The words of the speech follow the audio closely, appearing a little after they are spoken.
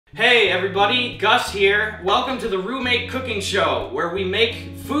Hey everybody, Gus here. Welcome to the Roommate Cooking Show, where we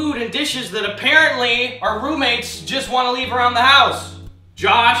make food and dishes that apparently our roommates just want to leave around the house.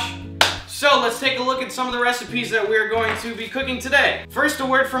 Josh. So let's take a look at some of the recipes that we're going to be cooking today. First, a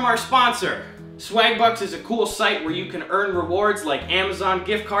word from our sponsor. Swagbucks is a cool site where you can earn rewards like Amazon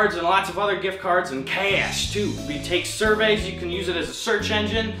gift cards and lots of other gift cards and cash too. We take surveys, you can use it as a search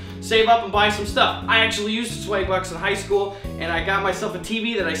engine, save up and buy some stuff. I actually used Swagbucks in high school and I got myself a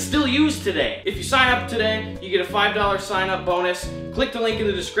TV that I still use today. If you sign up today, you get a $5 sign up bonus. Click the link in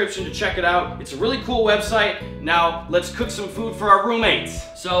the description to check it out. It's a really cool website. Now let's cook some food for our roommates.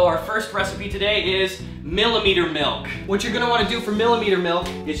 So our first recipe today is millimeter milk. What you're gonna wanna do for millimeter milk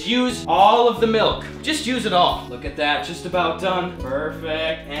is use all of the milk. Just use it all. Look at that, just about done.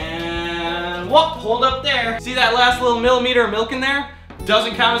 Perfect, and whoop, hold up there. See that last little millimeter of milk in there?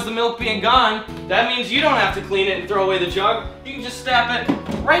 Doesn't count as the milk being gone. That means you don't have to clean it and throw away the jug. You can just snap it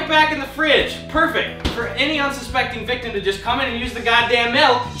right back in the fridge. Perfect. For any unsuspecting victim to just come in and use the goddamn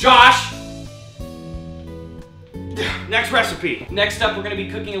milk. Josh! Next recipe. Next up, we're gonna be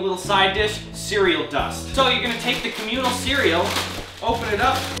cooking a little side dish, cereal dust. So you're gonna take the communal cereal, open it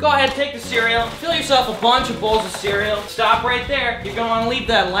up, go ahead, take the cereal, fill yourself a bunch of bowls of cereal, stop right there. You're gonna wanna leave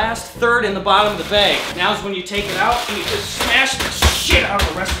that last third in the bottom of the bag. Now's when you take it out and you just smash the shit out of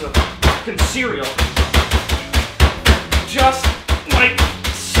the rest of the fucking cereal. Just like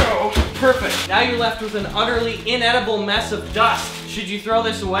so. Perfect. Now you're left with an utterly inedible mess of dust. Should you throw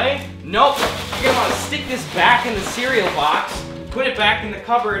this away? Nope. You're gonna wanna stick this back in the cereal box, put it back in the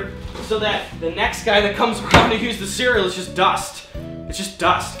cupboard so that the next guy that comes around to use the cereal is just dust. It's just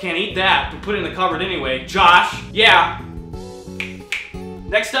dust. Can't eat that, but put it in the cupboard anyway. Josh, yeah.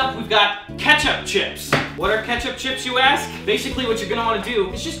 Next up, we've got ketchup chips. What are ketchup chips, you ask? Basically, what you're gonna wanna do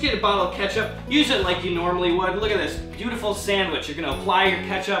is just get a bottle of ketchup, use it like you normally would. Look at this beautiful sandwich. You're gonna apply your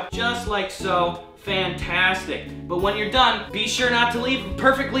ketchup just like so. Fantastic. But when you're done, be sure not to leave a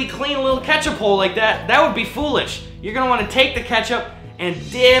perfectly clean little ketchup hole like that. That would be foolish. You're gonna wanna take the ketchup and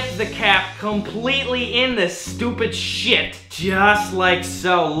dip the cap completely in this stupid shit. Just like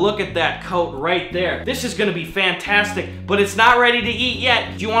so. Look at that coat right there. This is gonna be fantastic, but it's not ready to eat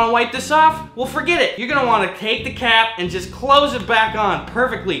yet. Do you wanna wipe this off? Well, forget it. You're gonna wanna take the cap and just close it back on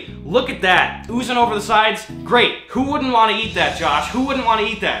perfectly. Look at that. Oozing over the sides. Great. Who wouldn't wanna eat that, Josh? Who wouldn't wanna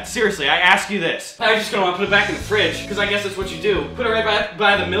eat that? Seriously, I ask you this. I'm just gonna wanna put it back in the fridge, because I guess that's what you do. Put it right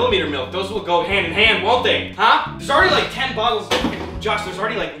by the millimeter milk. Those will go hand in hand, won't they? Huh? There's already like 10 bottles. Josh, there's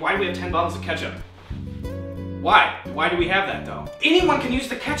already like, why do we have 10 bottles of ketchup? Why? Why do we have that though? Anyone can use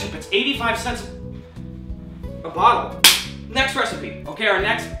the ketchup. It's 85 cents a bottle. Next recipe. Okay, our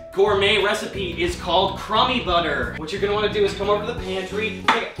next gourmet recipe is called crummy butter. What you're gonna wanna do is come over to the pantry.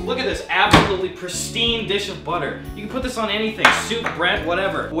 Look at this absolutely pristine dish of butter. You can put this on anything, soup, bread,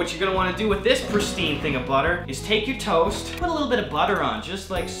 whatever. But what you're gonna wanna do with this pristine thing of butter is take your toast, put a little bit of butter on, just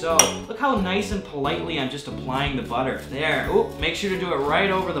like so. Look how nice and politely I'm just applying the butter. There, oh, make sure to do it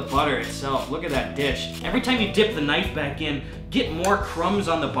right over the butter itself. Look at that dish. Every time you dip the knife back in, get more crumbs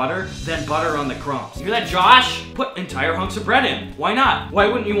on the butter than butter on the crumbs. You hear that, Josh? Put entire hunks of bread in. Why not? Why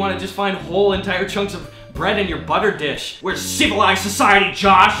wouldn't you want to just find whole entire chunks of bread in your butter dish? We're civilized society,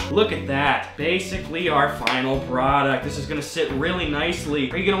 Josh! Look at that. Basically our final product. This is gonna sit really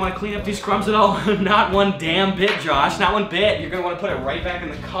nicely. Are you gonna want to clean up these crumbs at all? Not one damn bit, Josh. Not one bit. You're gonna want to put it right back in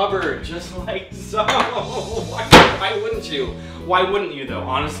the cupboard, just like so. Why wouldn't you? Why wouldn't you though,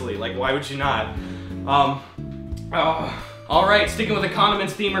 honestly? Like, why would you not? Alright, sticking with the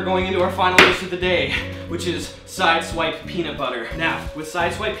condiments theme, we're going into our final dish of the day, which is Sideswipe peanut butter. Now, with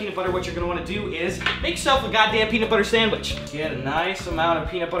Sideswipe peanut butter, what you're gonna wanna do is make yourself a goddamn peanut butter sandwich. Get a nice amount of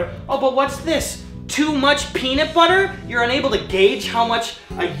peanut butter. Oh, but what's this? Too much peanut butter? You're unable to gauge how much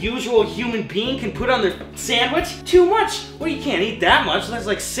a usual human being can put on their sandwich? Too much? Well, you can't eat that much. That's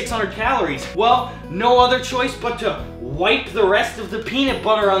like 600 calories. Well, no other choice but to wipe the rest of the peanut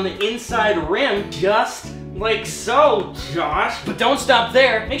butter on the inside rim, just like so, Josh. But don't stop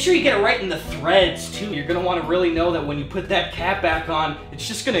there. Make sure you get it right in the threads, too. You're gonna wanna really know that when you put that cap back on, it's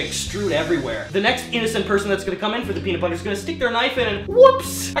just gonna extrude everywhere. The next innocent person that's gonna come in for the peanut butter is gonna stick their knife in and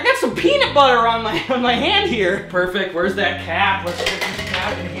whoops! I got some peanut butter on my hand here. Perfect, where's that cap? Let's put this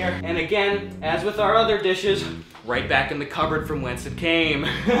cap in here. And again, as with our other dishes, right back in the cupboard from whence it came.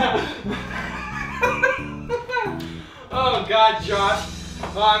 Oh God, Josh.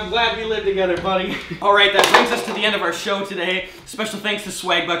 Oh, I'm glad we live together, buddy. All right, that brings us to the end of our show today. Special thanks to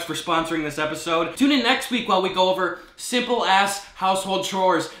Swagbucks for sponsoring this episode. Tune in next week while we go over simple-ass household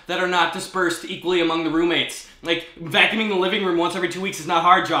chores that are not dispersed equally among the roommates. Like, vacuuming the living room once every 2 weeks is not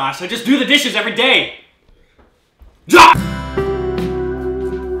hard, Josh. I just do the dishes every day. Josh!